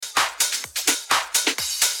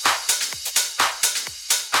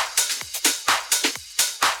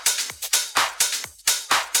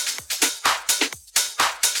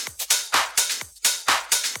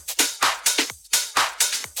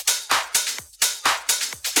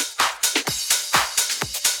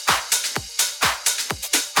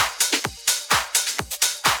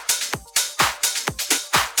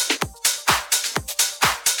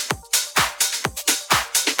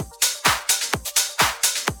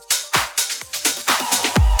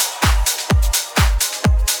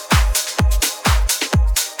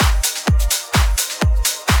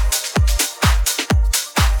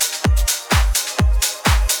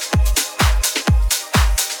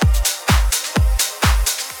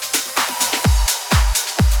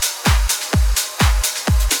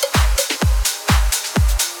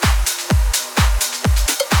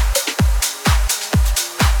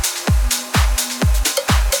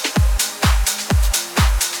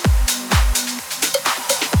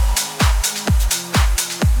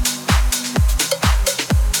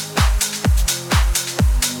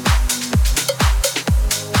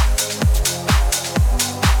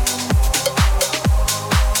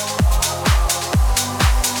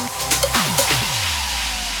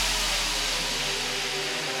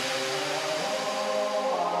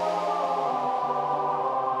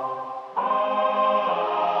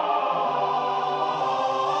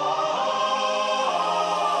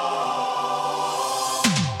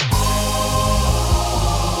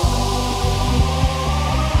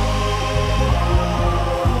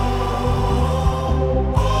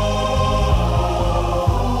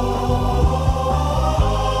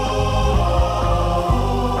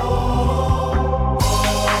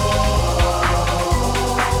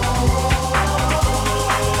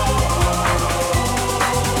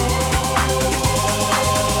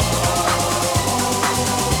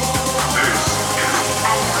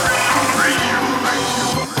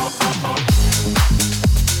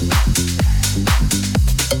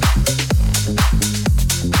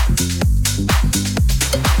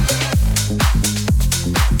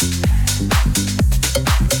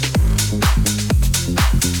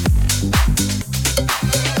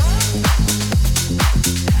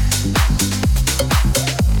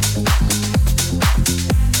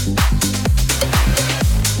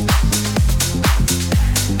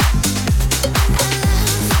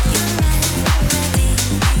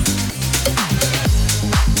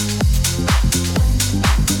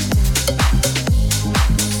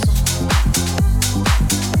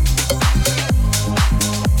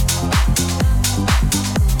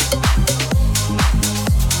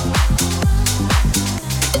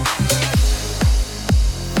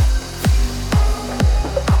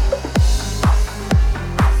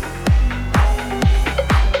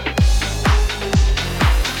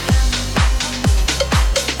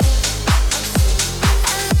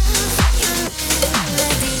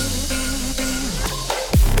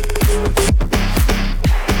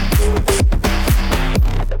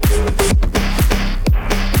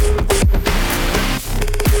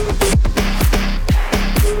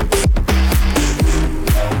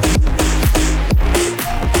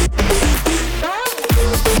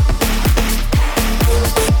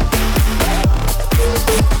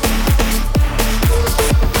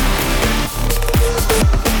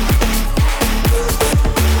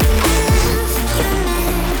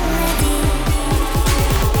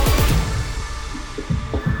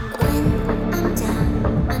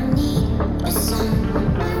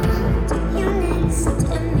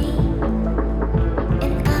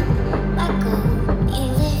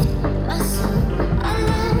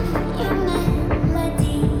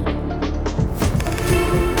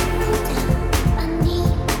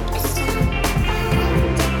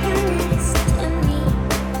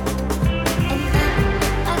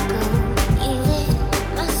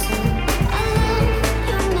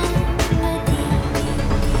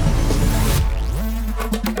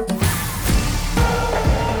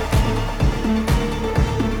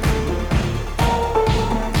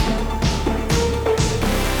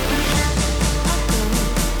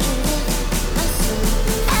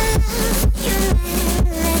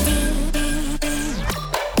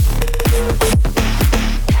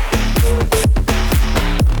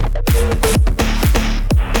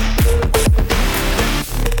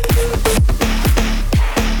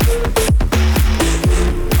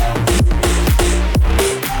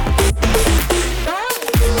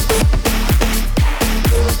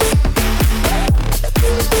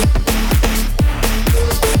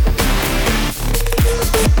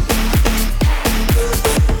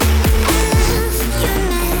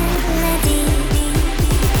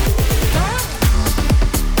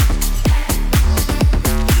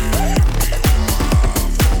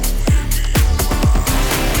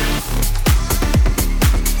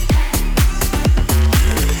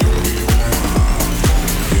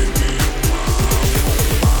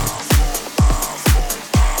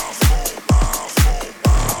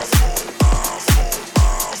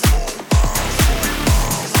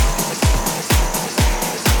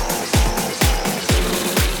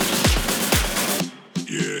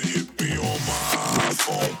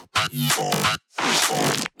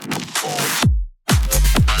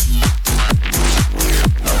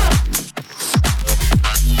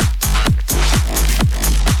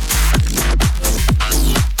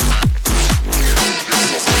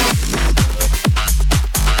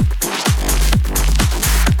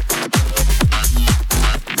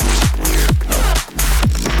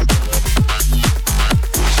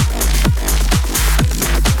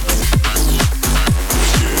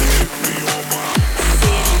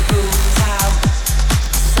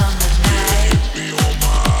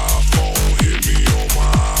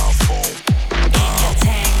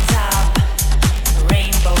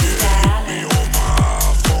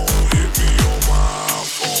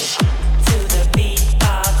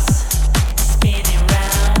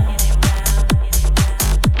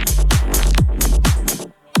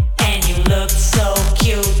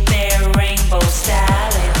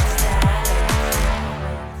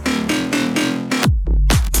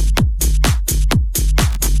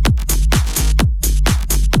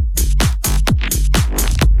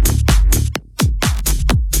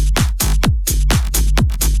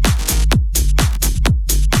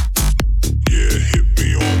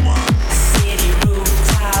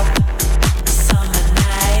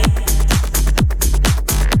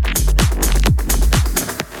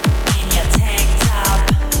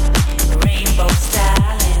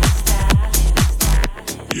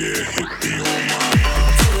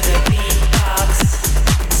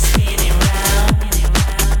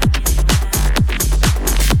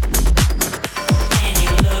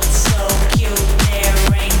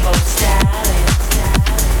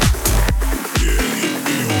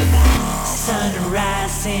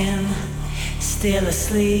still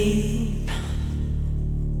asleep.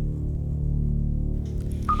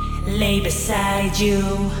 Lay beside you,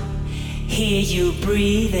 hear you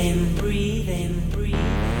breathing, breathing, breathing.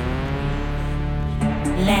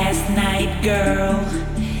 Last night, girl,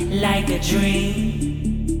 like a dream.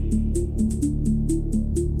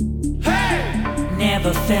 Hey!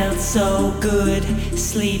 Never felt so good,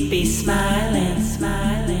 sleepy, smiling,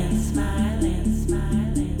 smiling, smiling,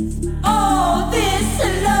 smiling, smiling. Oh, this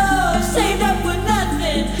love saved up for nothing.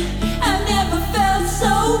 I never felt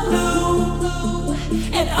so blue.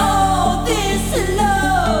 And all this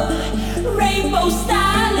love, rainbow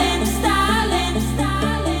styling, styling,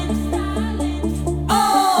 styling, styling.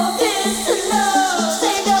 All this love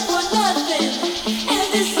saved up for nothing. And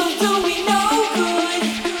this will do me no good.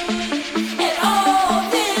 And all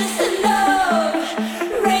this love,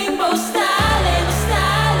 rainbow styling,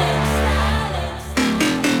 styling, styling.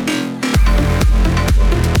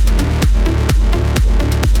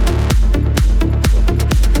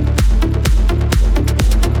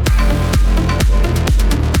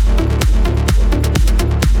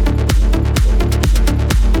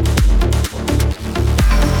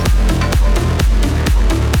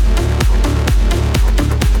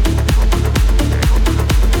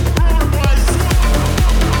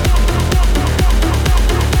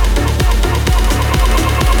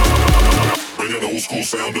 Bringing old school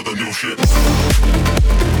sound to the new shit.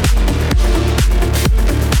 Bringing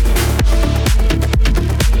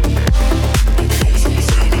old school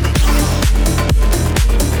sound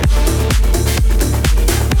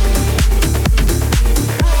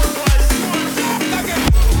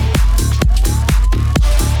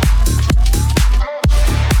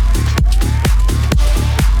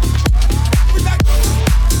the new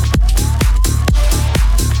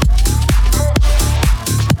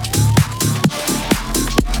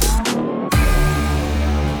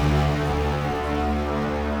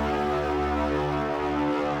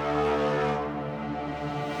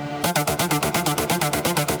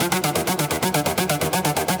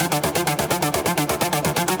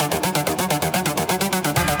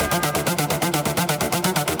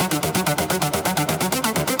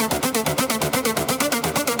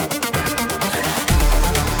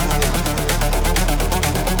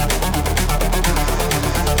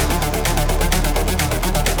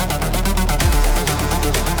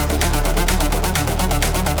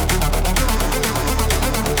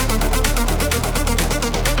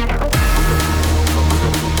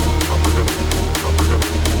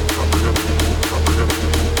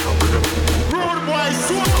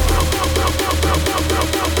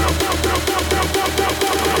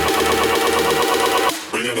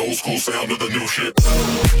Old school sound to the new shit.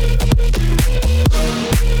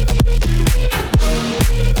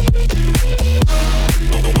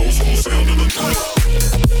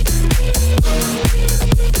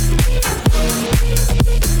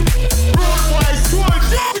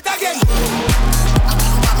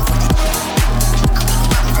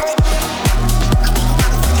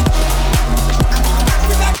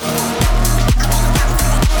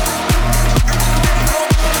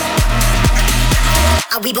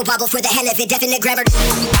 we will wobble for the hell of it, definite grammar.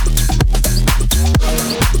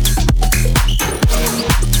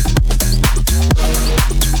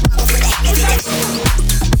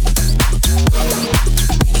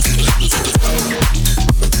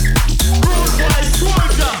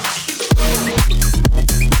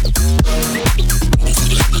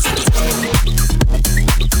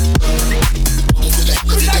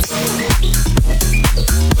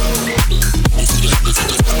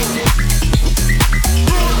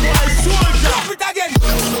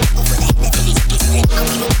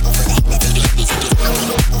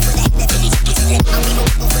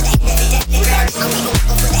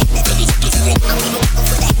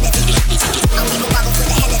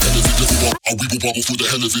 Wobble for the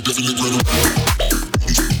hell of it, definite grammar.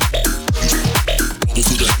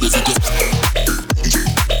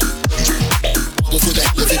 Wobble for the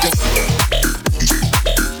hell of it, wobble for the hell of it, wobble for the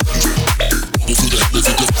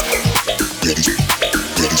hell of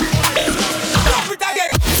it,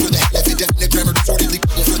 for the hell of it, definite grammar, disorderly.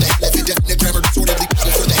 Wobble for the hell of it, definite grammar, disorderly.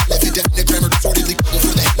 Wobble for the hell of it, definite grammar, disorderly. Wobble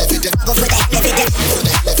for the hell of it, wobble for the hell of it, for the hell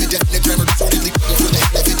of it, definite grammar, disorderly. Wobble for the hell of it, definite grammar,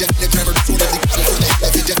 disorderly. Wobble for the hell of it,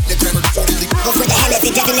 definite grammar, disorderly. Go for the hell of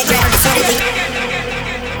it, definite grammar disorderly.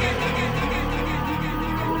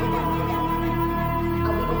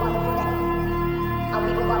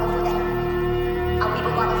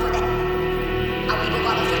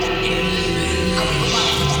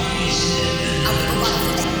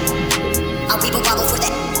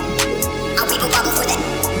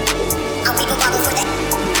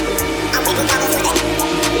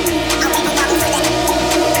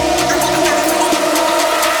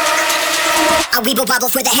 We will wobble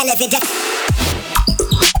for the hell of it.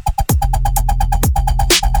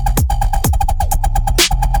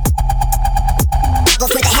 Wobble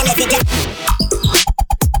for the hell of it.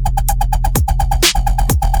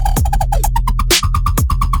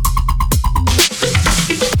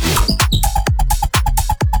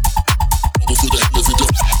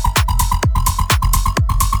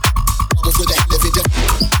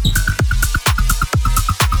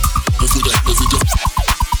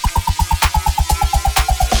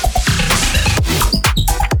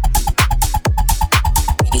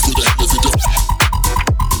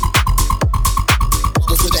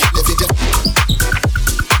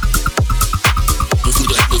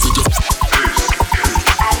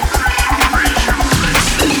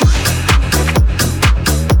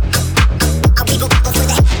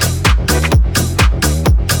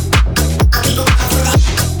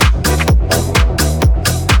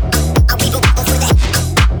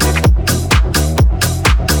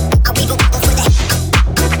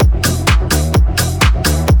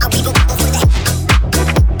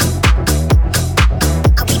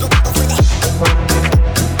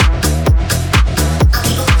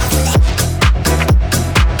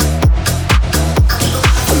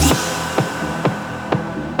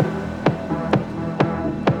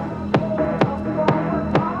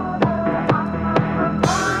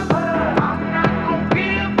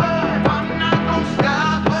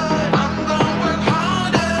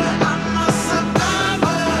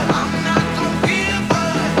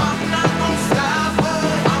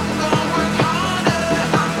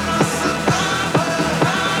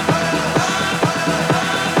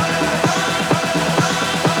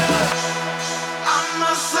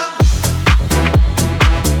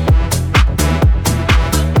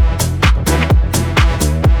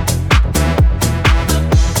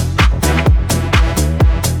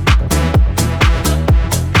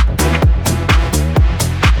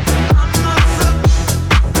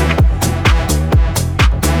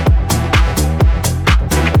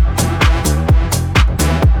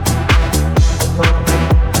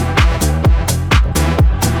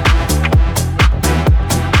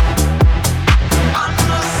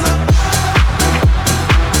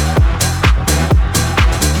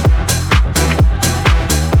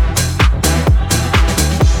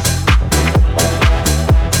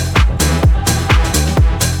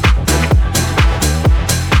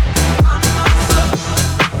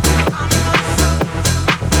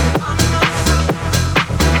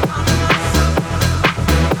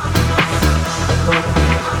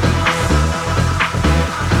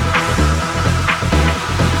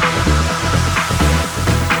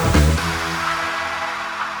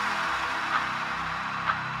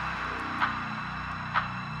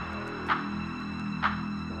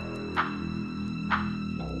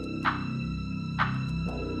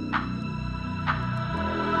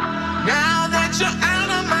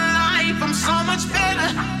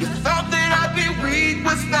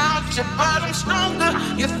 you, but I'm stronger.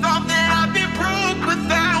 You thought that I'd be broke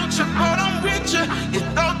without you, but I'm richer. You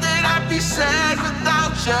thought that I'd be sad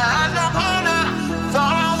without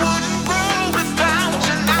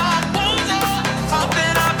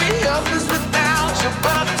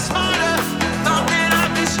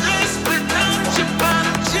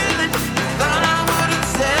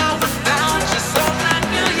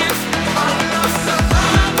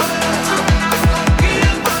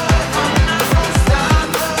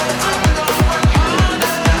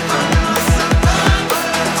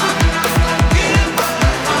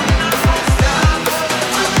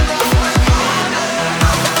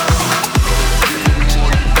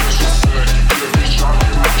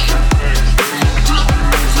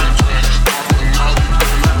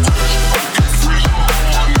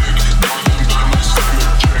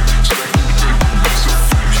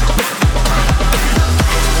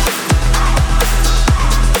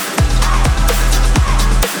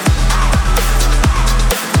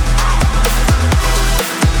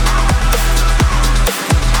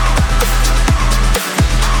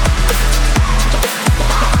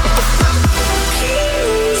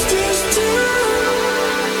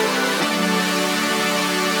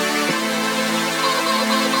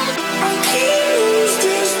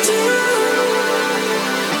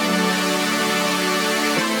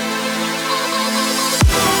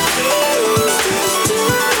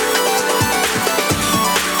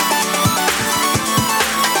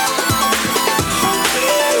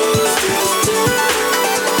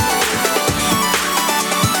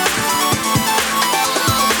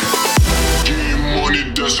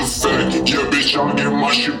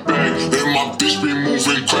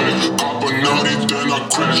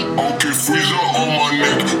Okay, freezer on my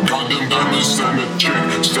neck. Got them diamonds and a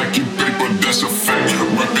check. Stacking paper, that's a fact.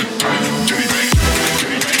 Whip it tight, get it back.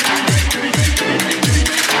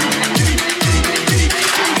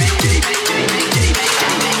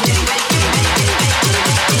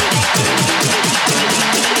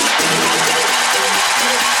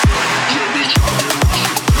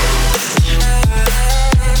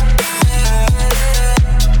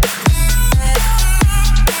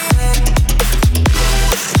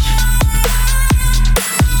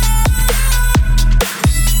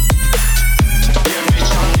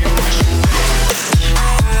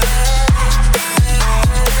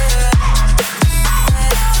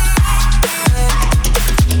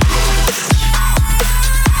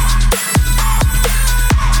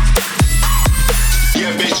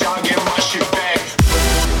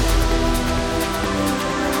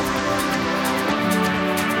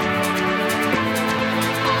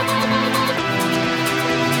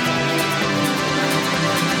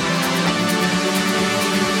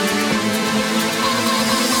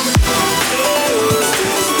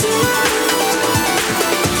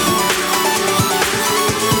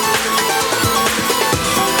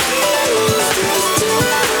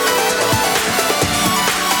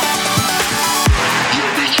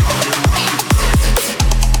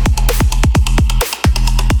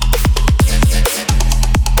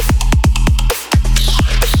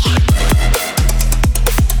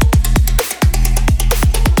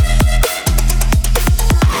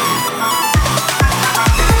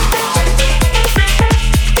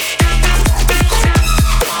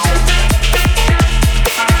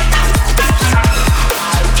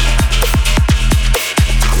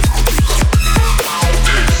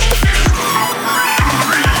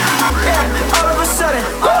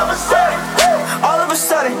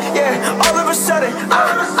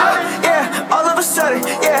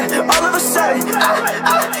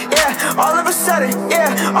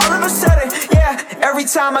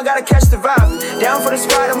 Time I gotta catch the vibe. Down for the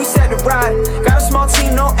spot and we set the ride. Got a small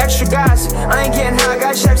team, no extra guys. I ain't getting high,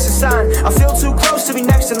 got checks to sign. I feel too close to be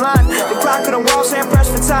next in line. The clock on the wall saying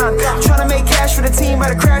press for time. Tryna make cash for the team,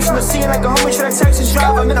 about to crash on the scene like a homie try to Texas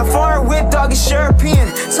drive. I'm in a foreign whip, dog, it's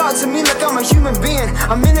European. Talk to me like I'm a human being.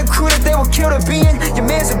 I'm in the crew that they will kill to be in. Your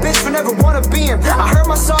man's a bitch for never wanna be him. I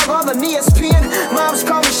heard my song on the ESPN. Mom's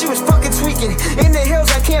called me, she was fucking tweaking. In the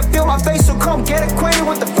hills, I can't feel my face, so come get acquainted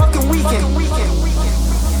with the fucking weekend.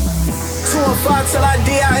 215 till I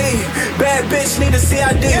DIE. Bad bitch need a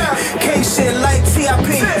CID. King shit like TIP.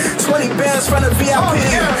 20 bands from the VIP.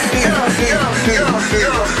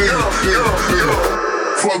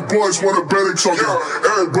 Fuck boys wanna bet each other.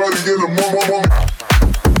 Everybody in the moment.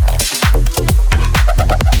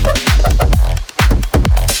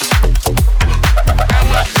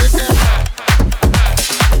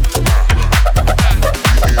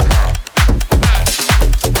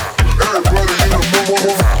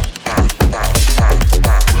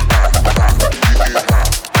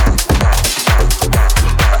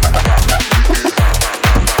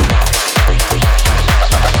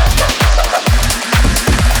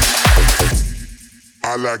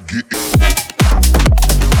 I like getting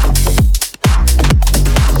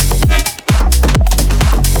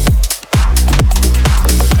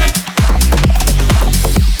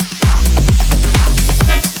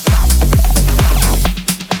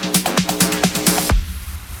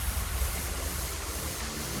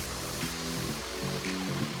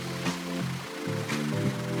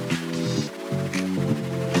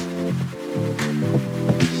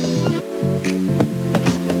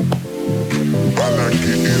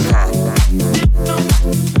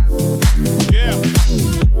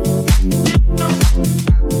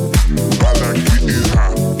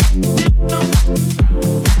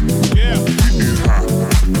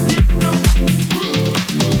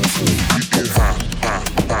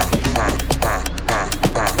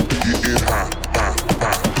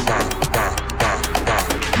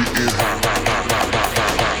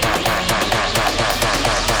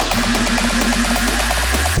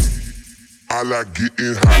I like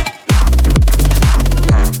getting high.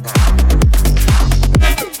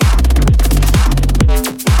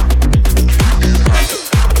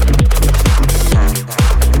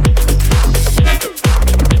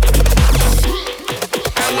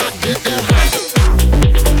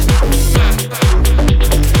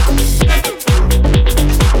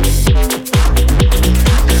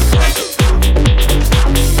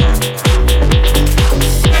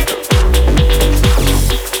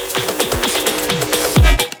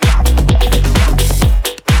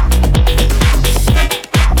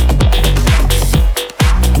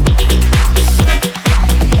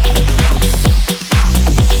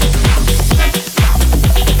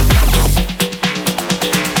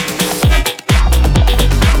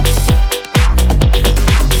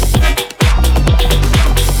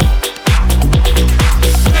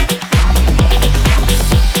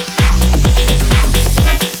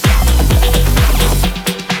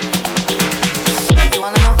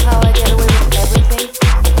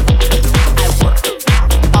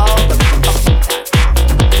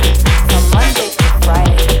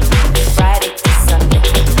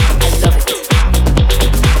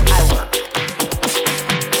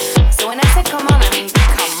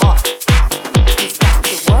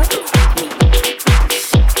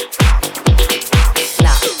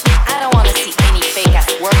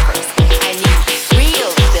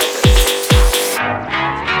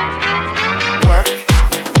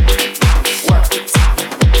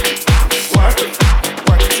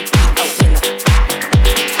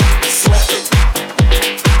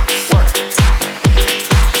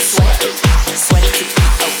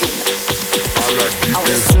 I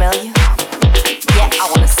wanna smell you. Yeah, I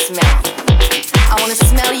wanna smell you. I wanna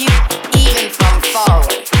smell you even from far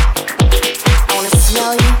away. I wanna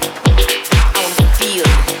smell you. I wanna feel you.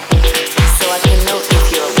 So I can know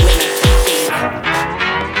if you're a winner.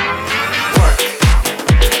 Work.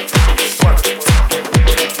 Work it.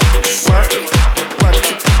 Work it. Work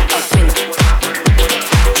it. A winner.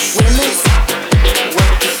 Winners,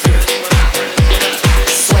 work it good.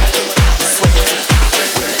 Sweat it. Sweat it.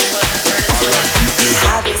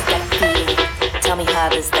 How does that feel? Tell me, how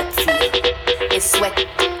does that feel? Is sweat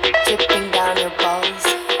dripping down your balls?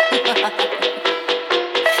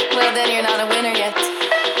 Well, then you're not a winner yet.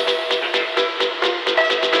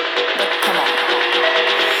 But come on.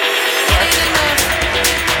 Work it.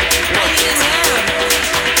 Work it.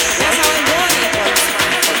 That's how I want it.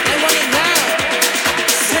 I want it now.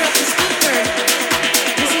 Turn up the speaker.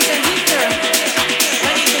 This is a heater.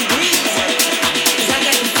 I need to breathe. 'Cause I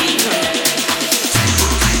got the fever.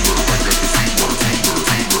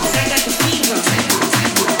 'Cause I got the fever. 'Cause I got the fever.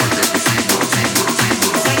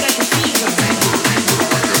 'Cause I got the fever.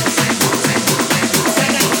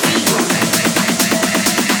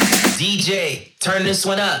 DJ, turn this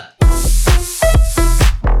one up.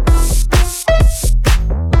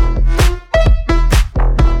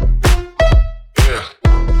 Yeah.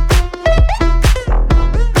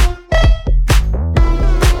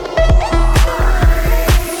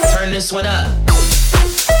 Turn this one up.